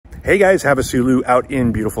Hey guys, HavasuLew out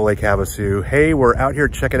in beautiful Lake Havasu. Hey, we're out here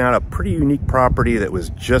checking out a pretty unique property that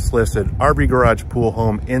was just listed, RV garage pool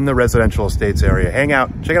home in the residential estates area. Hang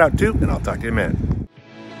out, check it out too, and I'll talk to you in a minute.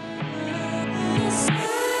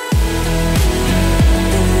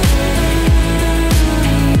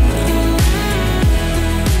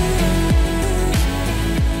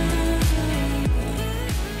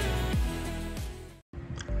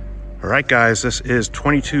 All right guys, this is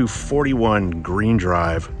 2241 Green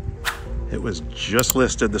Drive. It was just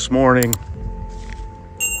listed this morning,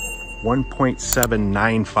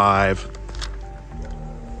 1.795.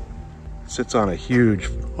 Sits on a huge,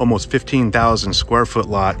 almost 15,000 square foot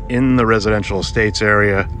lot in the residential estates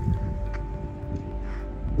area.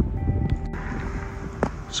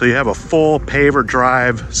 So you have a full paver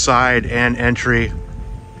drive, side and entry.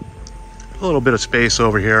 A little bit of space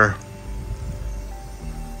over here.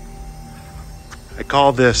 I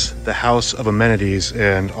call this the house of amenities,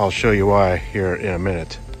 and I'll show you why here in a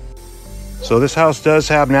minute. So this house does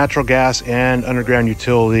have natural gas and underground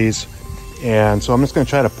utilities, and so I'm just going to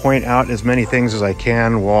try to point out as many things as I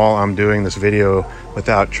can while I'm doing this video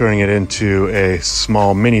without turning it into a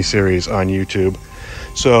small mini series on YouTube.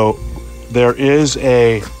 So there is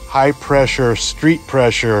a high pressure street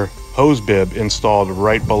pressure hose bib installed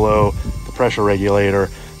right below the pressure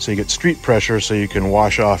regulator, so you get street pressure so you can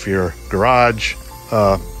wash off your garage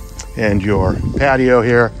and your patio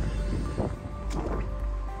here.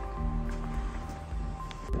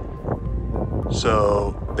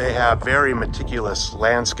 So they have very meticulous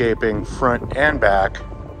landscaping front and back.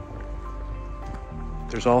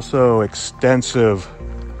 There's also extensive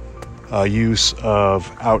use of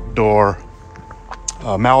outdoor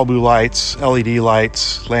Malibu lights, LED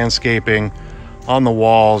lights, landscaping on the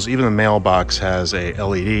walls. Even the mailbox has a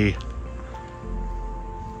LED.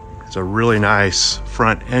 It's a really nice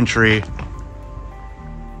front entry.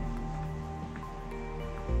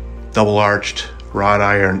 Double arched wrought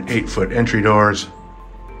iron 8-foot entry doors.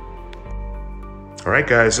 All right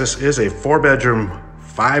guys, this is a 4-bedroom,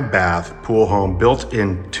 5-bath pool home built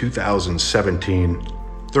in 2017,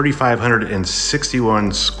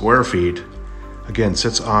 3,561 square feet. Again,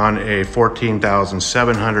 sits on a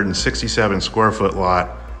 14,767 square foot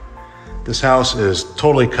lot. This house is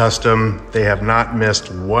totally custom. They have not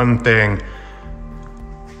missed one thing.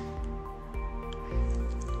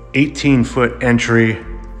 18-foot entry.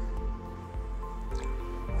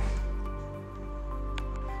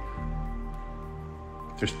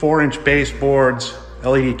 There's 4-inch baseboards,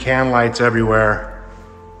 LED can lights everywhere.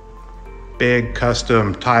 Big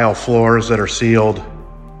custom tile floors that are sealed.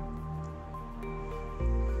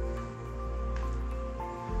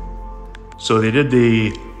 So they did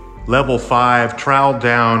the level 5 trowel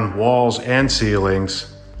down walls and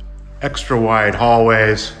ceilings, extra wide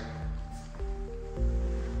hallways.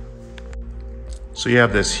 So you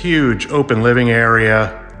have this huge open living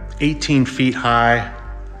area, 18 feet high.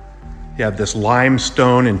 You have this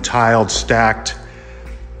limestone and tiled stacked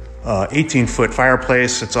 18-foot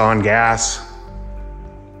fireplace. It's on gas.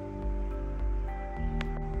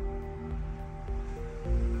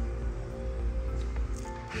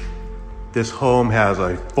 This home has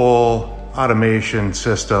a full automation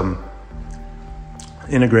system,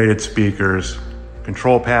 integrated speakers,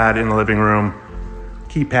 control pad in the living room,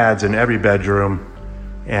 keypads in every bedroom,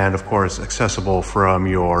 and of course accessible from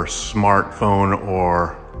your smartphone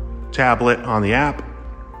or tablet on the app.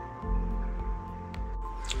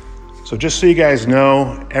 So just so you guys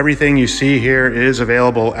know, everything you see here is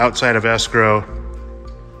available outside of escrow.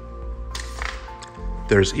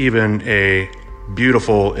 There's even a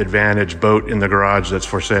beautiful Advantage boat in the garage that's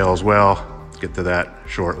for sale as well. Let's get to that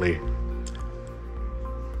shortly.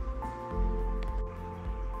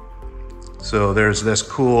 So there's this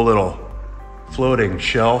cool little floating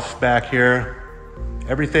shelf back here.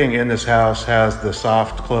 Everything in this house has the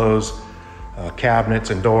soft close cabinets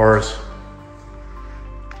and doors.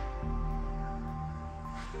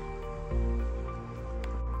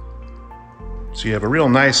 So you have a real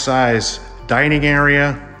nice size dining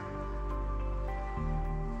area.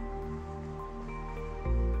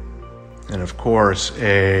 And of course,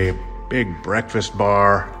 a big breakfast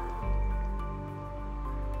bar.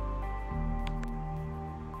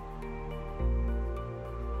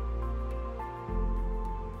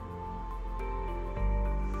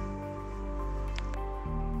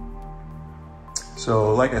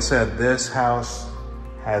 So like I said, this house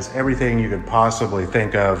has everything you could possibly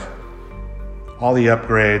think of. All the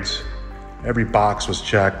upgrades, every box was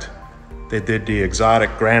checked. They did the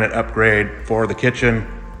exotic granite upgrade for the kitchen.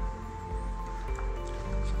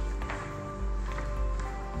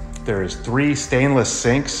 There's 3 stainless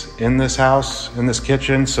sinks in this house, in this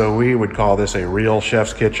kitchen, so we would call this a real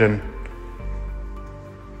chef's kitchen.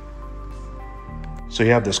 So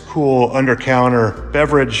you have this cool under-counter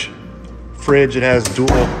beverage fridge. It has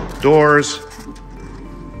dual doors.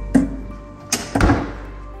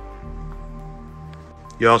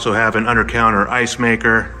 You also have an under-counter ice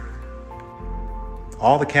maker.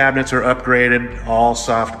 All the cabinets are upgraded, all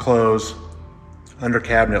soft close, under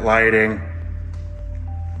cabinet lighting.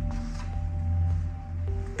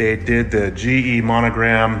 They did the GE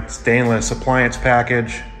monogram stainless appliance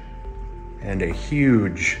package and a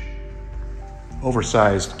huge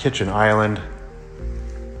oversized kitchen island.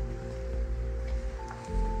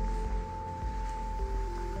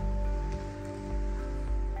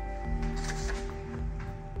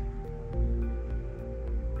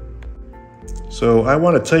 So I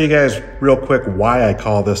want to tell you guys real quick why I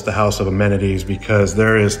call this the House of Amenities, because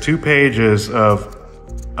there is 2 pages of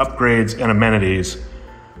upgrades and amenities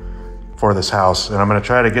for this house, and I'm going to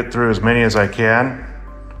try to get through as many as I can.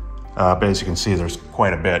 But as you can see, there's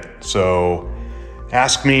quite a bit. So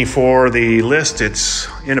ask me for the list. It's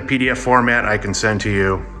in a PDF format I can send to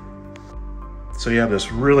you. So you have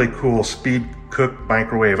this really cool speed cook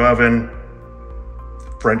microwave oven,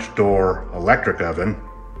 French door electric oven.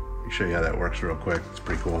 Let me show you how that works real quick. It's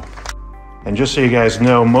pretty cool. And just so you guys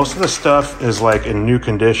know, most of the stuff is like in new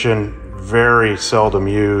condition, very seldom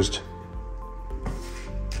used.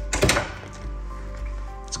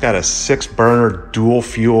 It's got a 6-burner dual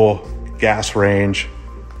fuel gas range.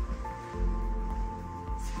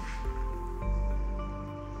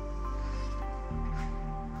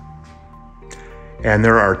 And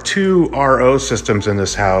there are 2 RO systems in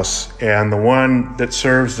this house, and the one that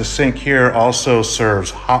serves the sink here also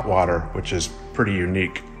serves hot water, which is pretty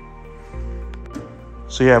unique.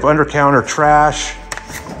 So you have under-counter trash.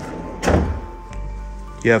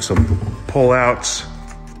 You have some pull-outs.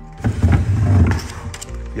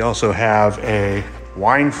 You also have a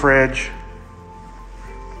wine fridge.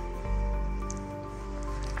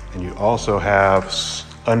 And you also have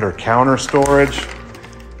under-counter storage.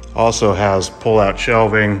 Also has pull-out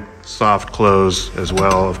shelving, soft close as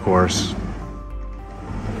well, of course.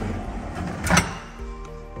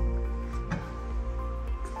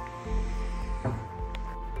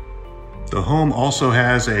 The home also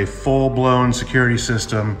has a full-blown security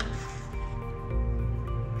system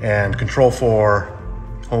and control for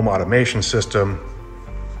home automation system,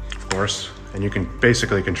 of course, and you can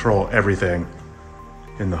basically control everything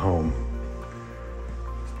in the home.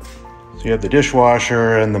 So you have the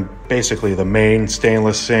dishwasher and basically the main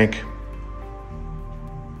stainless sink.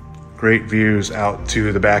 Great views out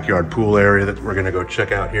to the backyard pool area that we're gonna go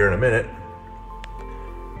check out here in a minute.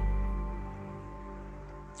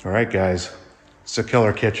 All right, guys, it's a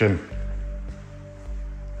killer kitchen.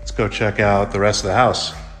 Let's go check out the rest of the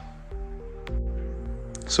house.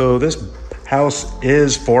 So this house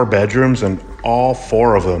is 4 bedrooms, and all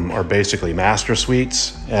 4 of them are basically master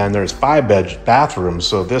suites, and there's 5 bathrooms,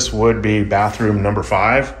 so this would be bathroom number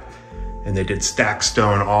 5. And they did stack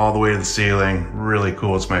stone all the way to the ceiling. Really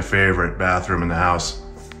cool. It's my favorite bathroom in the house.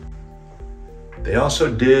 They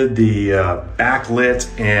also did the backlit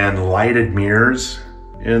and lighted mirrors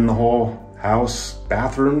in the whole house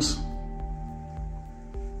bathrooms.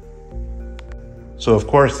 So of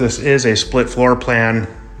course this is a split floor plan.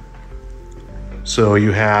 So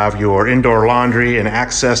you have your indoor laundry and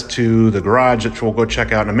access to the garage, which we'll go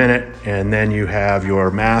check out in a minute. And then you have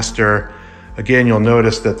your master. Again, you'll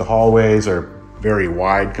notice that the hallways are very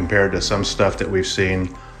wide compared to some stuff that we've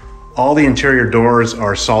seen. All the interior doors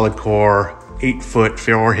are solid core, 8-foot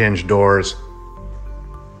 4-hinge doors.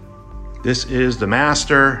 This is the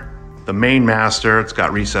master, the main master. It's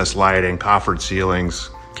got recessed lighting, coffered ceilings,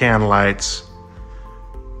 can lights.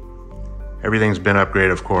 Everything's been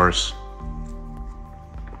upgraded, of course.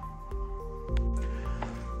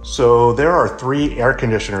 So there are 3 air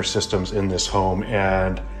conditioner systems in this home,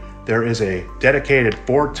 and there is a dedicated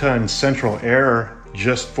 4-ton central air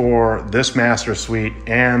just for this master suite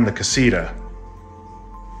and the Casita.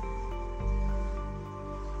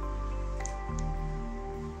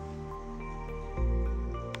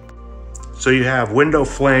 So you have window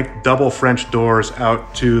flank, double French doors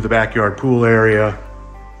out to the backyard pool area.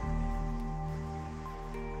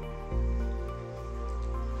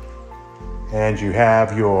 And you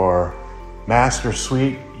have your master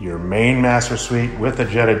suite, your main master suite with a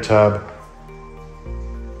jetted tub,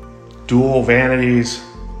 dual vanities,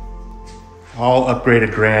 all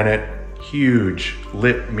upgraded granite, huge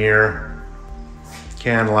lit mirror,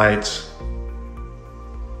 can lights.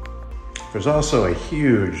 There's also a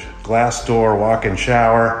huge glass door walk-in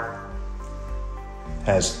shower.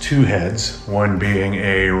 has two heads, one being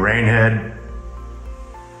a rain head,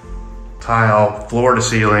 tile, floor to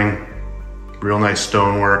ceiling, real nice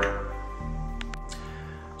stonework.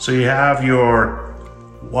 So you have your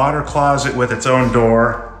water closet with its own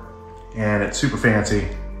door, and it's super fancy.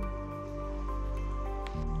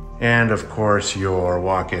 And of course your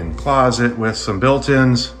walk-in closet with some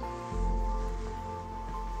built-ins.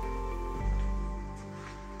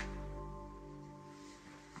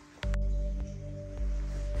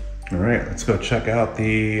 All right, let's go check out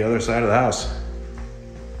the other side of the house.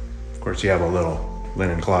 Of course, you have a little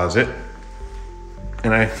linen closet.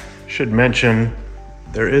 And I should mention,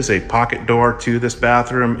 there is a pocket door to this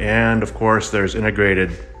bathroom, and of course, there's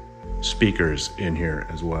integrated speakers in here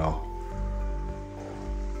as well.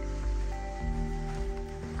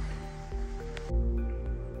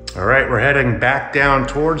 All right, we're heading back down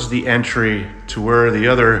towards the entry to where the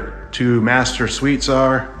other two master suites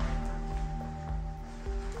are.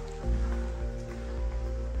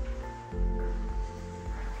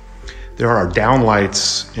 There are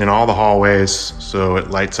downlights in all the hallways, so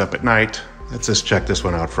it lights up at night. Let's just check this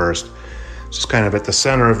one out first. It's just kind of at the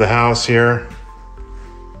center of the house here.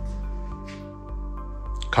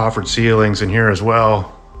 Coffered ceilings in here as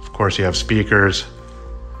well. Of course, you have speakers.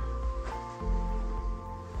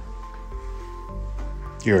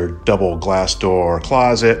 Your double glass door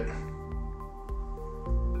closet.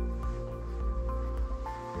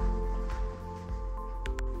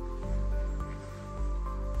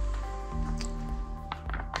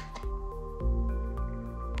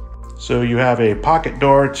 So you have a pocket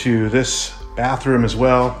door to this bathroom as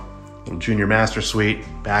well. Little junior master suite,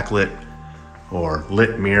 backlit or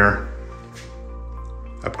lit mirror.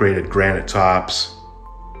 Upgraded granite tops.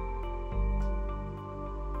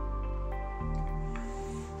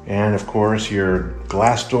 And of course your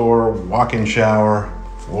glass door, walk-in shower,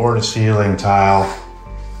 floor to ceiling tile.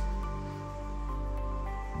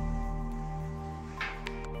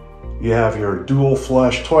 You have your dual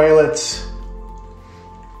flush toilets.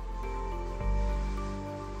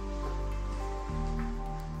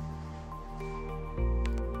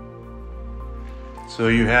 So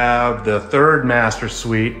you have the third master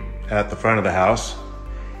suite at the front of the house.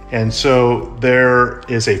 And so there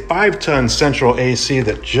is a 5-ton central AC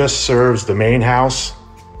that just serves the main house.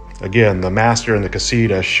 Again, the master and the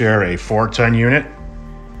Casita share a 4-ton unit.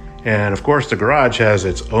 And of course the garage has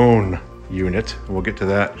its own unit. We'll get to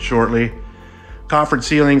that shortly. Coffered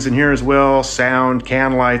ceilings in here as well, sound,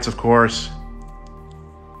 can lights of course.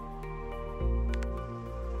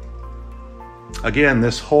 Again,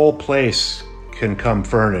 this whole place can come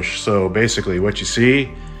furnished. So basically what you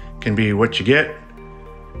see can be what you get.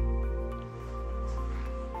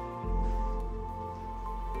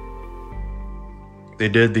 They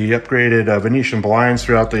did the upgraded Venetian blinds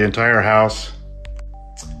throughout the entire house.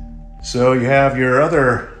 So you have your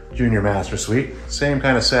other junior master suite. Same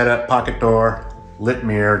kind of setup, pocket door, lit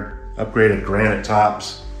mirror, upgraded granite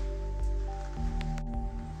tops.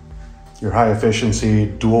 Your high efficiency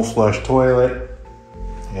dual flush toilet.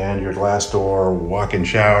 And your glass door walk-in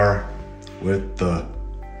shower with the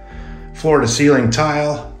floor to ceiling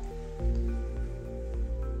tile.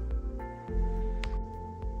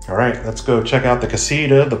 All right, let's go check out the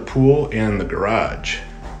Casita, the pool, and the garage.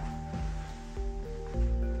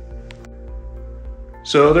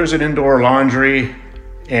 So there's an indoor laundry,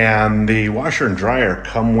 and the washer and dryer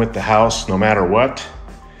come with the house no matter what.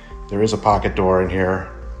 There is a pocket door in here.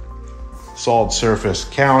 Solid surface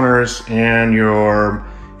counters, and your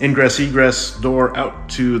ingress egress door out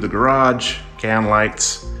to the garage, can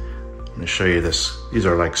lights. Let me show you this. These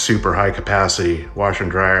are like super high capacity washer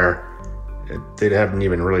and dryer. They haven't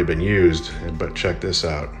even really been used, but check this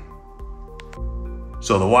out.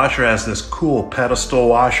 So the washer has this cool pedestal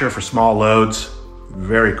washer for small loads.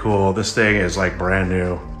 Very cool. This thing is like brand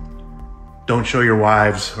new. Don't show your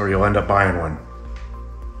wives or you'll end up buying one.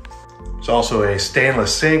 It's also a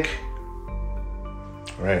stainless sink.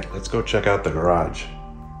 All right, let's go check out the garage.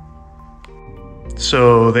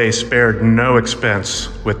 So they spared no expense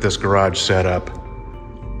with this garage setup.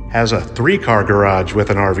 Has a 3-car garage with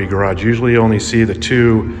an RV garage. Usually you only see the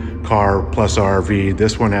 2-car plus RV.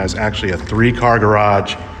 This one has actually a 3-car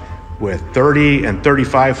garage with 30 and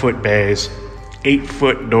 35-foot bays,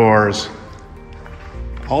 8-foot doors.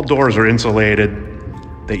 All doors are insulated.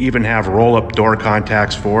 They even have roll-up door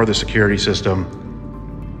contacts for the security system.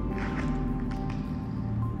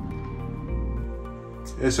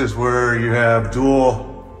 This is where you have dual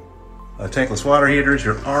tankless water heaters,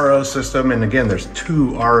 your RO system, and again, there's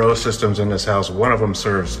 2 RO systems in this house. One of them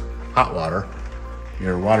serves hot water,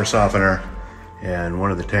 your water softener, and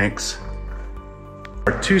one of the tanks.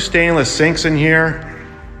 There are 2 stainless sinks in here.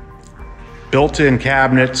 built-in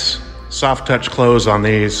cabinets, soft touch close on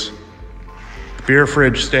these. Beer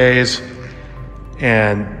fridge stays,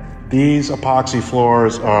 and these epoxy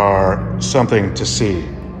floors are something to see.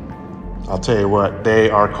 I'll tell you what, they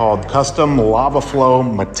are called custom lava flow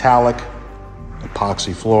metallic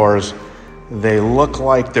epoxy floors. They look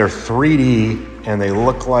like they're 3D, and they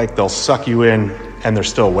look like they'll suck you in, and they're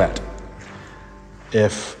still wet.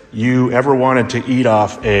 If you ever wanted to eat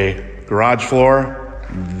off a garage floor,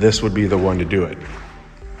 this would be the one to do it.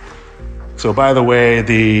 So by the way,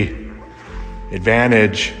 the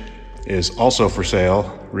Advantage is also for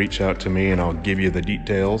sale. Reach out to me and I'll give you the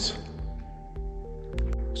details.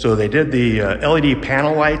 So they did the LED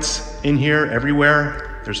panel lights in here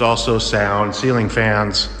everywhere. There's also sound, ceiling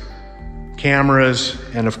fans, cameras,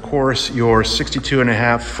 and of course your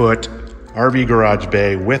 62.5-foot RV garage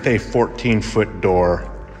bay with a 14-foot door.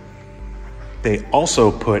 They also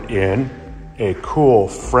put in a cool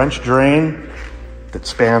French drain that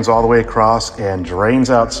spans all the way across and drains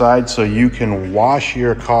outside, so you can wash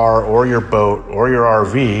your car or your boat or your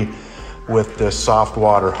RV with this soft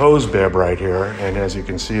water hose bib right here. And as you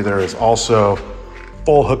can see, there is also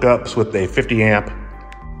full hookups with a 50 amp.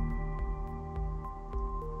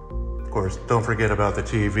 Of course, don't forget about the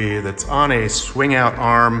TV that's on a swing out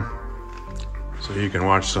arm, so you can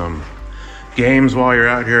watch some games while you're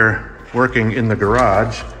out here working in the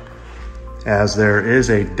garage, as there is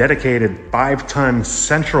a dedicated 5-ton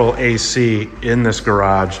central AC in this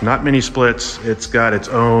garage. Not mini splits, it's got its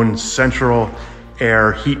own central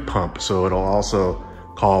air heat pump, so it'll also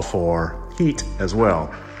call for heat as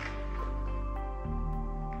well.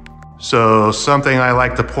 So something I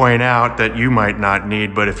like to point out that you might not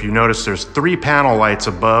need, but if you notice there's 3 panel lights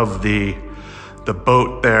above the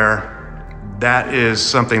boat there. That is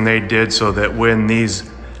something they did so that when these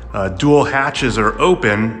dual hatches are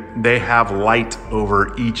open, they have light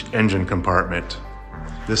over each engine compartment.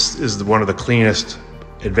 This is one of the cleanest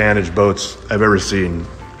Advantage boats I've ever seen.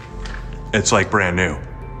 It's like brand new.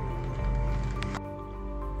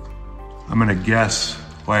 I'm gonna guess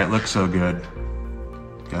why it looks so good.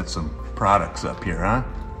 Got some products up here, huh?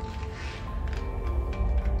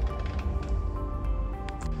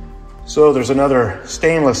 So there's another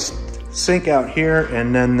stainless sink out here,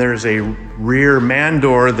 and then there's a rear man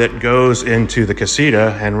door that goes into the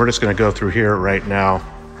Casita, and we're just gonna go through here right now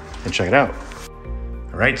and check it out.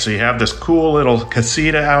 All right, so you have this cool little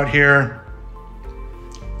Casita out here.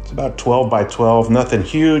 It's about 12 by 12, nothing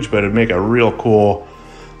huge, but it'd make a real cool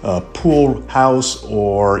pool house,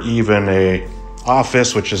 or even a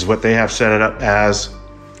office, which is what they have set it up as,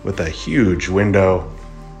 with a huge window.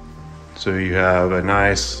 So you have a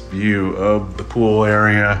nice view of the pool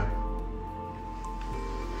area.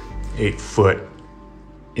 8-foot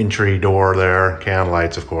entry door there, can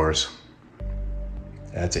lights, of course.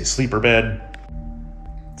 That's a sleeper bed.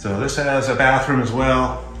 So this has a bathroom as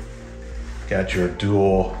well. Got your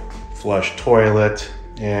dual flush toilet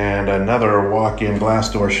and another walk-in glass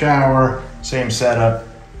door shower. Same setup,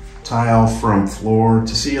 tile from floor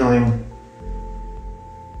to ceiling.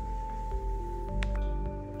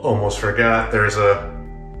 Almost forgot, there's a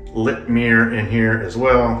lit mirror in here as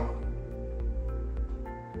well.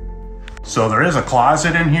 So there is a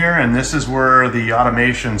closet in here, and this is where the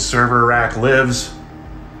automation server rack lives.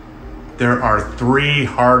 There are 3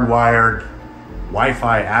 hardwired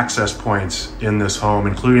Wi-Fi access points in this home,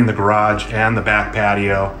 including the garage and the back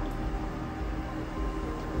patio.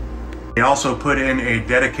 They also put in a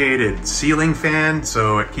dedicated ceiling fan,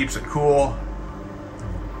 so it keeps it cool.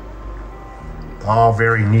 All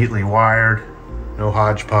very neatly wired, no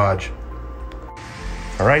hodgepodge.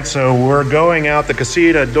 All right, so we're going out the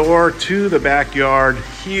Casita door to the backyard.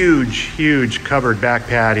 Huge covered back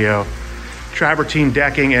patio. Travertine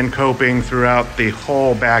decking and coping throughout the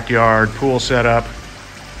whole backyard. Pool setup.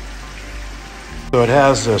 So it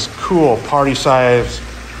has this cool party-sized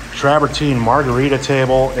travertine margarita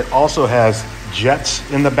table. It also has jets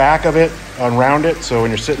in the back of it, around it. So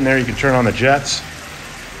when you're sitting there, you can turn on the jets.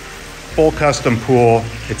 Full custom pool.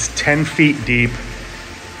 It's 10 feet deep,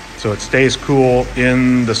 so it stays cool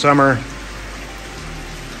in the summer.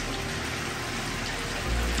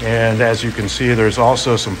 And as you can see, there's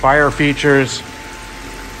also some fire features.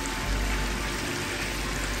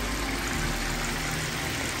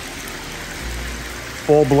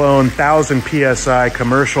 Full-blown 1,000 PSI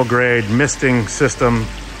commercial grade misting system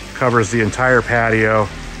covers the entire patio.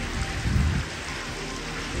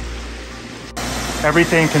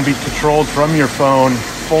 Everything can be controlled from your phone,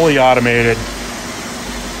 fully automated.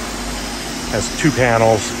 Has 2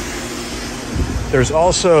 panels. There's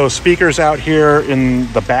also speakers out here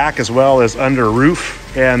in the back as well as under roof.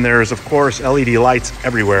 And there's, of course, LED lights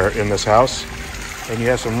everywhere in this house. And you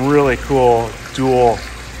have some really cool dual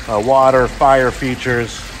water, fire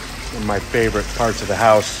features. One of my favorite parts of the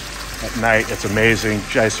house at night. It's amazing.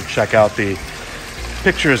 You guys should check out the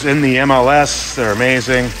pictures in the MLS. They're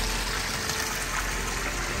amazing.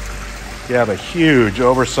 You have a huge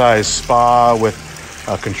oversized spa with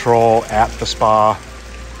control at the spa.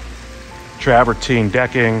 Travertine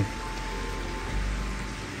decking.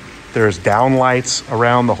 There's downlights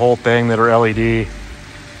around the whole thing that are LED.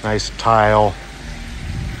 Nice tile.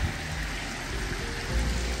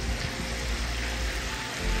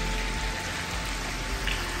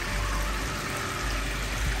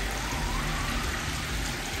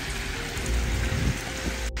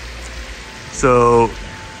 So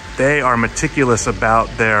they are meticulous about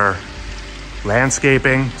their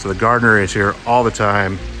landscaping. So the gardener is here all the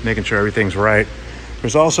time, making sure everything's right.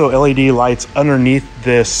 There's also LED lights underneath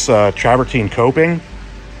this travertine coping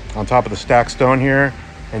on top of the stacked stone here.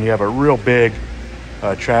 And you have a real big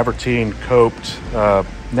travertine coped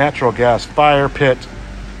natural gas fire pit.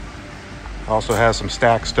 Also has some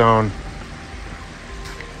stacked stone.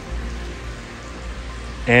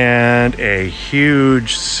 And a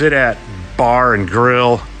huge sit-at bar and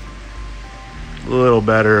grill. A little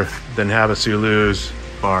better than HavasuLew's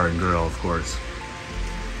bar and grill, of course.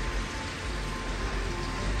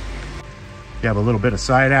 You have a little bit of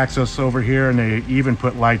side access over here, and they even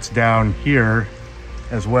put lights down here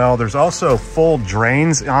as well. There's also full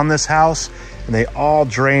drains on this house, and they all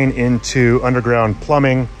drain into underground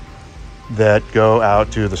plumbing that go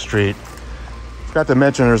out to the street. Forgot to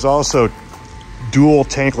mention there's also dual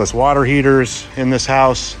tankless water heaters in this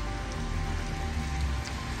house.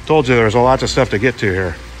 Told you there's a lot of stuff to get to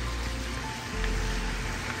here.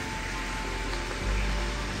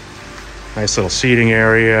 Nice little seating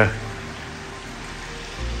area.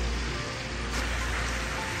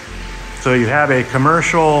 So you have a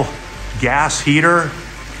commercial gas heater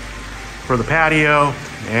for the patio,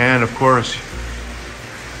 and of course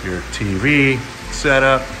your TV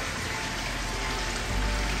setup.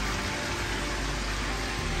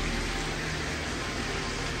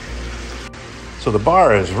 So the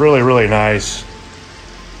bar is really, really nice.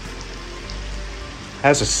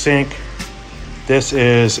 Has a sink. This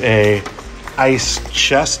is a ice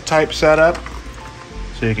chest type setup.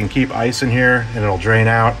 So you can keep ice in here and it'll drain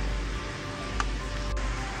out.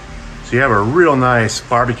 So you have a real nice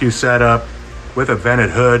barbecue setup with a vented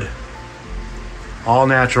hood. All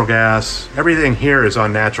natural gas. Everything here is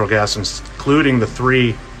on natural gas, including the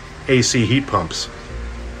 3 AC heat pumps.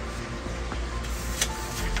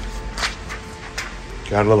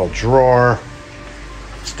 Got a little drawer,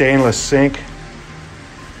 stainless sink.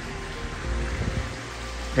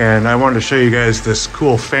 And I wanted to show you guys this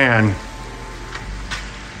cool fan.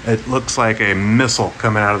 It looks like a missile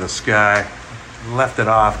coming out of the sky. Left it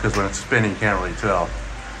off because when it's spinning you can't really tell.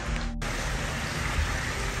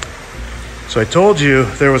 So I told you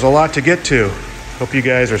there was a lot to get to. Hope you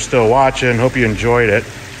guys are still watching. Hope you enjoyed it.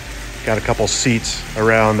 Got a couple seats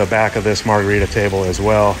around the back of this margarita table as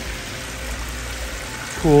well.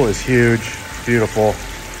 Pool is huge, beautiful.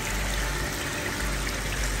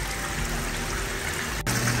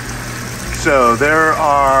 So there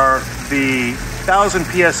are the 1000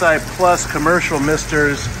 PSI plus commercial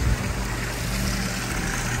misters.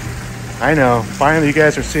 I know, finally you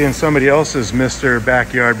guys are seeing somebody else's mister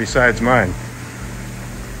backyard besides mine.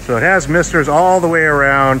 So it has misters all the way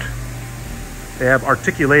around. They have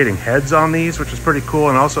articulating heads on these, which is pretty cool,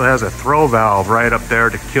 and also has a throw valve right up there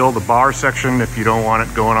to kill the bar section if you don't want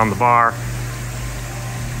it going on the bar.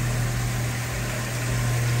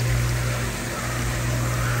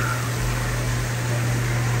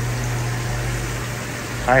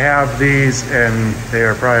 I have these, and they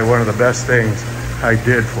are probably one of the best things I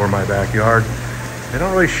did for my backyard. They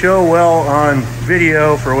don't really show well on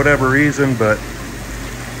video for whatever reason, but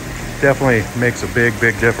definitely makes a big,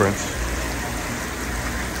 big difference.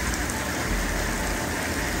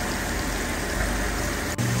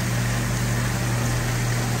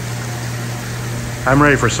 I'm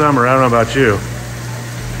ready for summer. I don't know about you.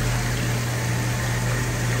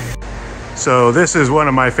 So this is one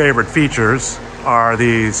of my favorite features, are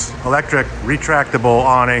these electric retractable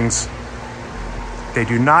awnings. They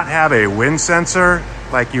do not have a wind sensor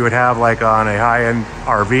like you would have like on a high-end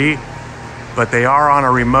RV, but they are on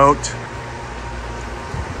a remote,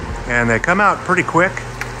 and they come out pretty quick,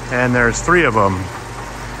 and there's 3 of them.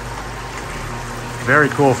 Very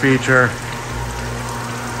cool feature.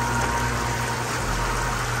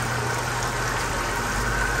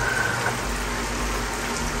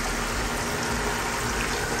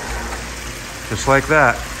 Just like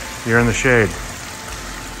that, you're in the shade.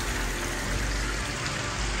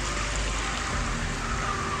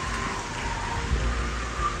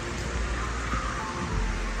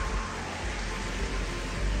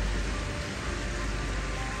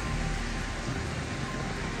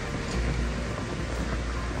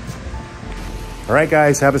 All right,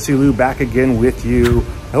 guys, HavasuLew back again with you.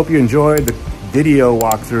 I hope you enjoyed the video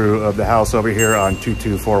walkthrough of the house over here on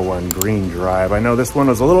 2241 Green Drive. I know this one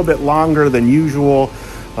was a little bit longer than usual.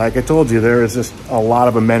 Like I told you, there is just a lot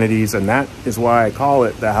of amenities, and that is why I call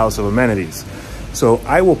it the House of Amenities. So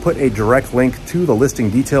I will put a direct link to the listing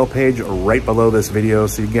detail page right below this video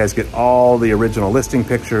so you guys get all the original listing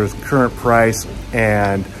pictures, current price,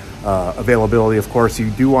 and availability. Of course, you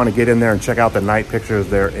do want to get in there and check out the night pictures.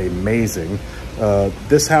 They're amazing.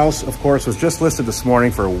 This house, of course, was just listed this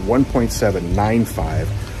morning for $1.795.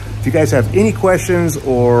 If you guys have any questions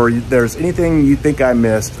or there's anything you think I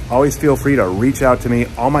missed, always feel free to reach out to me.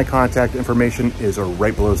 All my contact information is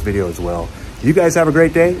right below this video as well. You guys have a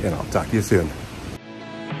great day, and I'll talk to you soon.